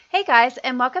Hey guys,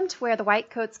 and welcome to Where the White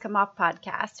Coats Come Off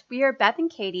podcast. We are Beth and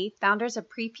Katie, founders of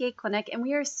Pre-PA Clinic, and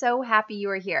we are so happy you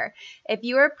are here. If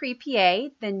you are a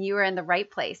pre-PA, then you are in the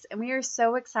right place, and we are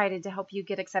so excited to help you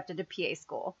get accepted to PA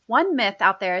school. One myth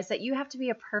out there is that you have to be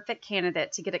a perfect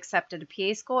candidate to get accepted to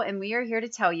PA school, and we are here to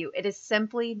tell you it is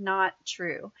simply not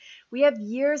true. We have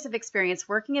years of experience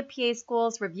working at PA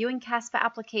schools, reviewing CASPA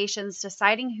applications,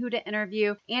 deciding who to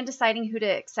interview, and deciding who to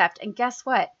accept. And guess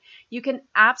what? You can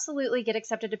absolutely get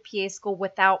accepted to PA school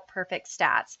without perfect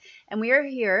stats. And we are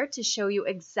here to show you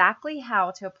exactly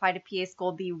how to apply to PA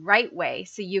school the right way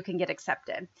so you can get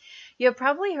accepted. You have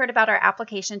probably heard about our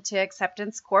application to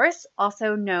acceptance course,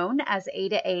 also known as A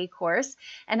to A course,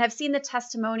 and have seen the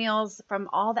testimonials from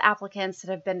all the applicants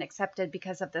that have been accepted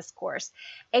because of this course.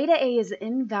 A to A is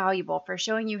invaluable for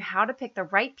showing you how to pick the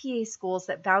right PA schools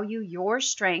that value your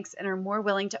strengths and are more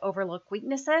willing to overlook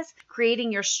weaknesses,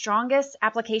 creating your strongest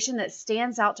application that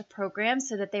stands out to programs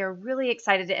so that they are really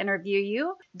excited to interview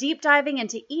you, deep diving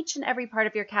into each and every part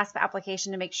of your CASPA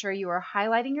application to make sure you are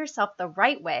highlighting yourself the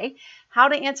right way, how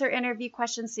to answer interview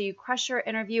questions so you crush your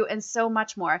interview, and so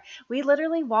much more. We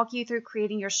literally walk you through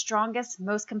creating your strongest,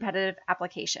 most competitive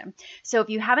application. So if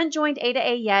you haven't joined A to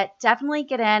A yet, definitely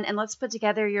get in and let's put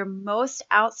together your most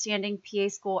outstanding PA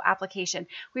school application.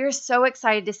 We are so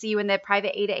excited to see you in the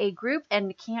private A to A group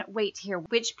and can't wait to hear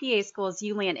which PA schools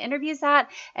you land interviews at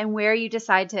and where you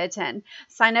decide to attend.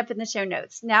 Sign up in the show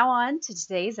notes. Now on to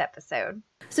today's episode.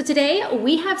 So today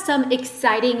we have some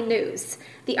exciting news.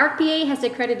 The ARC-PA has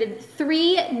accredited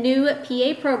 3 new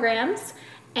PA programs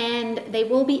and they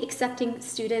will be accepting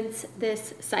students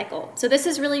this cycle. So this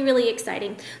is really, really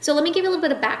exciting. So let me give you a little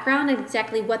bit of background on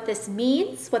exactly what this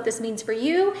means for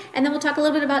you, and then we'll talk a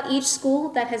little bit about each school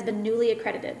that has been newly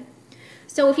accredited.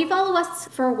 So if you follow us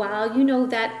for a while, you know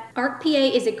that ARC-PA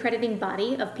is an accrediting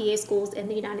body of PA schools in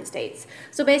the United States.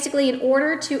 So basically, in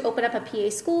order to open up a PA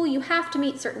school, you have to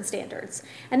meet certain standards.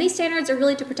 And these standards are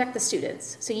really to protect the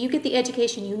students. So you get the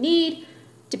education you need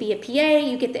to be a PA,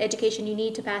 you get the education you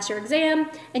need to pass your exam,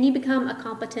 and you become a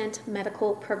competent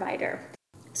medical provider.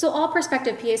 So all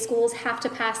prospective PA schools have to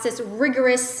pass this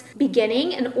rigorous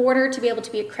beginning in order to be able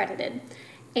to be accredited.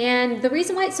 And the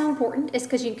reason why it's so important is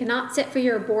because you cannot sit for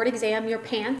your board exam, your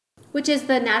PANCE, which is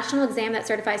the national exam that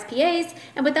certifies PAs.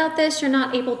 And without this, you're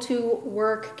not able to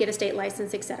work, get a state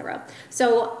license, etc.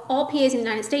 So all PAs in the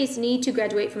United States need to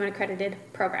graduate from an accredited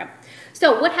program.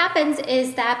 So what happens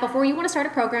is that before you want to start a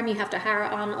program, you have to hire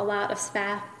on a lot of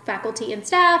faculty and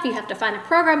staff. You have to find a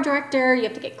program director. You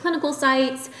have to get clinical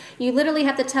sites. You literally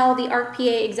have to tell the ARC-PA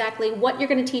exactly what you're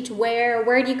going to teach where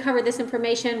do you cover this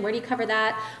information, where do you cover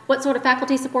that, what sort of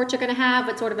faculty support you're going to have,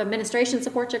 what sort of administration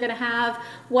support you're going to have,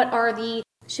 what are the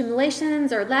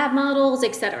simulations or lab models,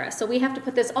 etc. So we have to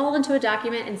put this all into a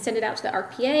document and send it out to the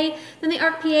ARC-PA. Then the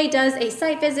ARC-PA does a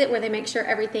site visit where they make sure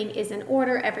everything is in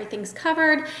order, everything's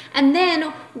covered. And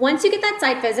then once you get that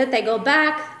site visit, they go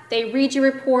back, they read your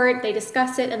report, they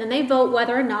discuss it, and then they vote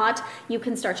whether or not you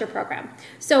can start your program.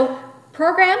 So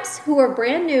programs who are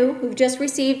brand new, who've just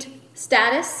received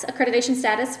accreditation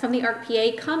status from the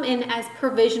ARC-PA, come in as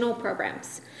provisional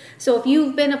programs. So if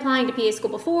you've been applying to PA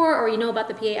school before or you know about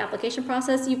the PA application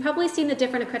process, you've probably seen the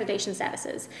different accreditation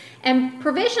statuses. And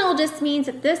provisional just means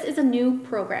that this is a new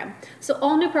program. So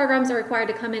all new programs are required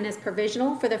to come in as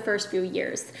provisional for the first few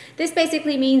years. This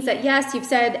basically means that yes, you've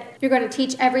said you're going to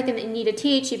teach everything that you need to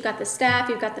teach. You've got the staff,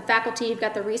 you've got the faculty, you've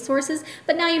got the resources,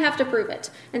 but now you have to prove it.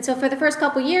 And so for the first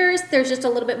couple years, there's just a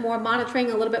little bit more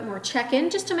monitoring, a little bit more check-in,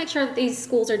 just to make sure that these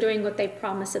schools are doing what they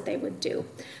promised that they would do.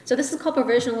 So this is called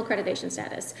provisional accreditation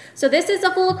status. So this is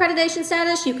a full accreditation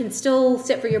status. You can still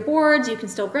sit for your boards, you can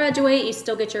still graduate, you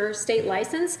still get your state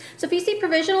license. So if you see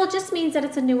provisional, it just means that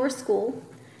it's a newer school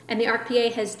and the ARC-PA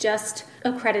has just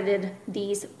accredited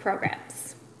these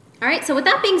programs. All right, so with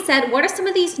that being said, what are some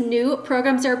of these new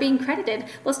programs that are being credited?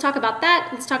 Let's talk about that.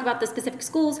 Let's talk about the specific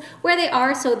schools, where they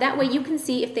are, so that way you can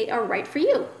see if they are right for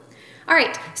you. All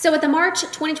right, so at the March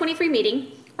 2023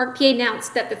 meeting, ARC-PA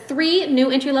announced that the 3 new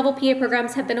entry-level PA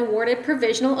programs have been awarded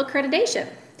provisional accreditation.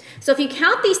 So if you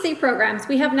count these 3 programs,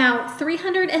 we have now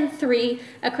 303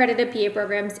 accredited PA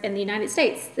programs in the United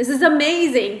States. This is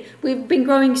amazing. We've been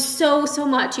growing so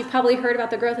much. You've probably heard about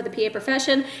the growth of the PA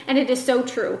profession, and it is so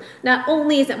true. Not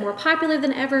only is it more popular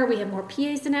than ever, we have more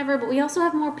PAs than ever, but we also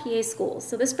have more PA schools.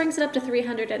 So this brings it up to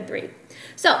 303.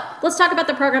 So let's talk about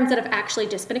the programs that have actually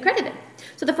just been accredited.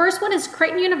 So the first one is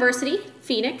Creighton University,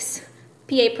 Phoenix,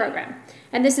 PA program.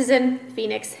 And this is in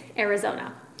Phoenix,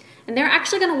 Arizona. And they're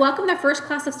actually going to welcome their first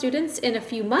class of students in a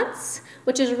few months,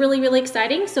 which is really, really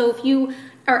exciting. So if you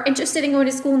are interested in going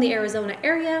to school in the Arizona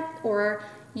area, or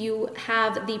you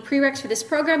have the prereqs for this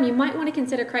program, you might want to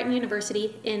consider Creighton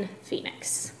University in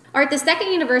Phoenix. All right, the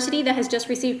second university that has just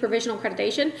received provisional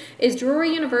accreditation is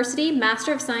Drury University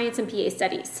Master of Science in PA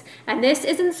Studies, and this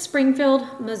is in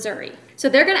Springfield, Missouri. So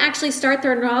they're going to actually start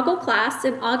their inaugural class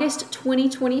in August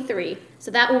 2023.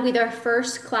 So that will be their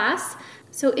first class.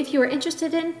 So if you are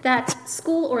interested in that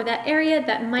school or that area,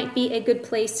 that might be a good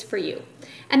place for you.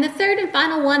 And the third and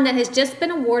final one that has just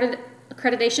been awarded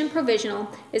accreditation provisional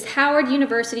is Howard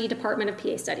University Department of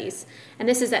PA Studies. And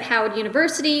this is at Howard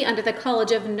University under the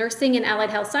College of Nursing and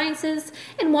Allied Health Sciences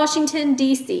in Washington,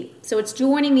 D.C. So it's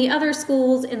joining the other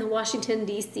schools in the Washington,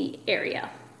 D.C. area.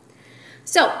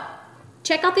 So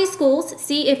check out these schools,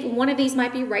 see if one of these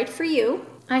might be right for you.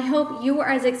 I hope you are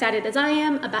as excited as I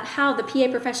am about how the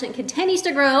PA profession continues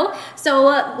to grow. So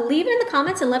leave it in the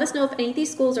comments and let us know if any of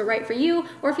these schools are right for you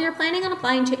or if you're planning on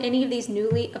applying to any of these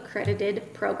newly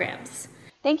accredited programs.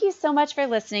 Thank you so much for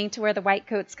listening to Where the White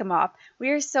Coats Come Off. We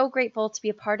are so grateful to be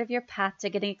a part of your path to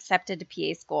getting accepted to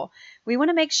PA school. We want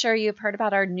to make sure you've heard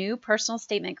about our new personal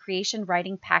statement creation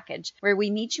writing package, where we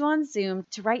meet you on Zoom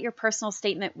to write your personal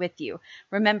statement with you.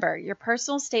 Remember, your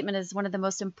personal statement is one of the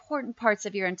most important parts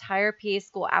of your entire PA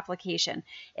school application.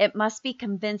 It must be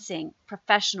convincing,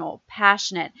 professional,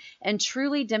 passionate, and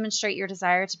truly demonstrate your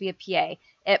desire to be a PA.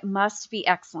 It must be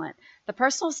excellent. The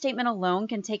personal statement alone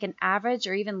can take an average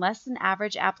or even less than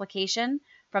average application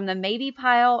from the maybe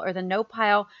pile or the no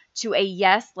pile to a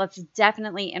yes, let's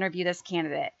definitely interview this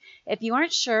candidate. If you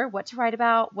aren't sure what to write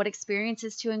about, what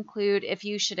experiences to include, if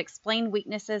you should explain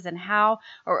weaknesses and how,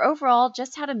 or overall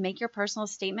just how to make your personal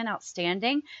statement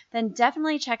outstanding, then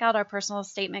definitely check out our personal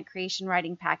statement creation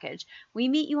writing package. We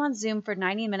meet you on Zoom for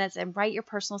 90 minutes and write your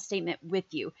personal statement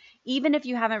with you, even if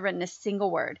you haven't written a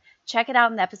single word. Check it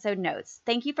out in the episode notes.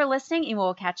 Thank you for listening, and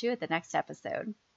we'll catch you at the next episode.